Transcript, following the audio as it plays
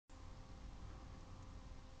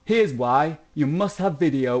Here's why you must have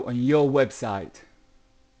video on your website.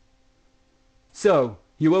 So,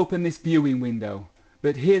 you open this viewing window,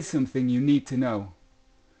 but here's something you need to know.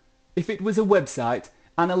 If it was a website,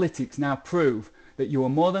 analytics now prove that you are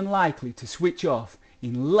more than likely to switch off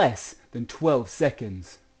in less than 12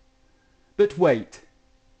 seconds. But wait.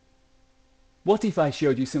 What if I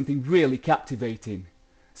showed you something really captivating?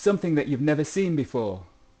 Something that you've never seen before?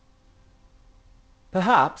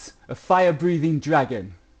 Perhaps a fire-breathing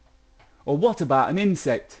dragon? Or what about an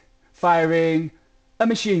insect firing a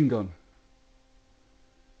machine gun?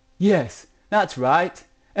 Yes, that's right,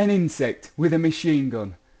 an insect with a machine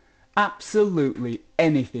gun. Absolutely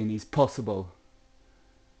anything is possible.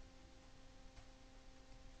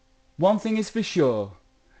 One thing is for sure,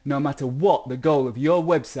 no matter what the goal of your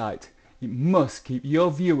website, it must keep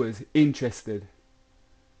your viewers interested.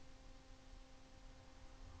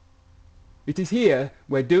 It is here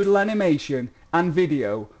where doodle animation and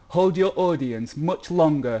video hold your audience much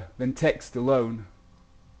longer than text alone.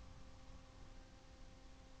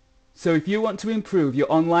 So if you want to improve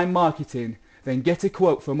your online marketing, then get a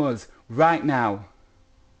quote from us right now.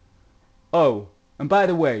 Oh, and by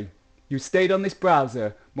the way, you stayed on this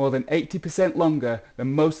browser more than 80% longer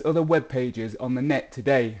than most other web pages on the net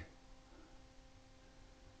today.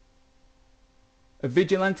 At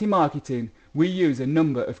Vigilante Marketing, we use a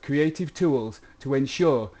number of creative tools to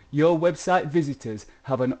ensure your website visitors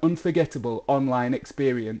have an unforgettable online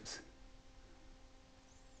experience.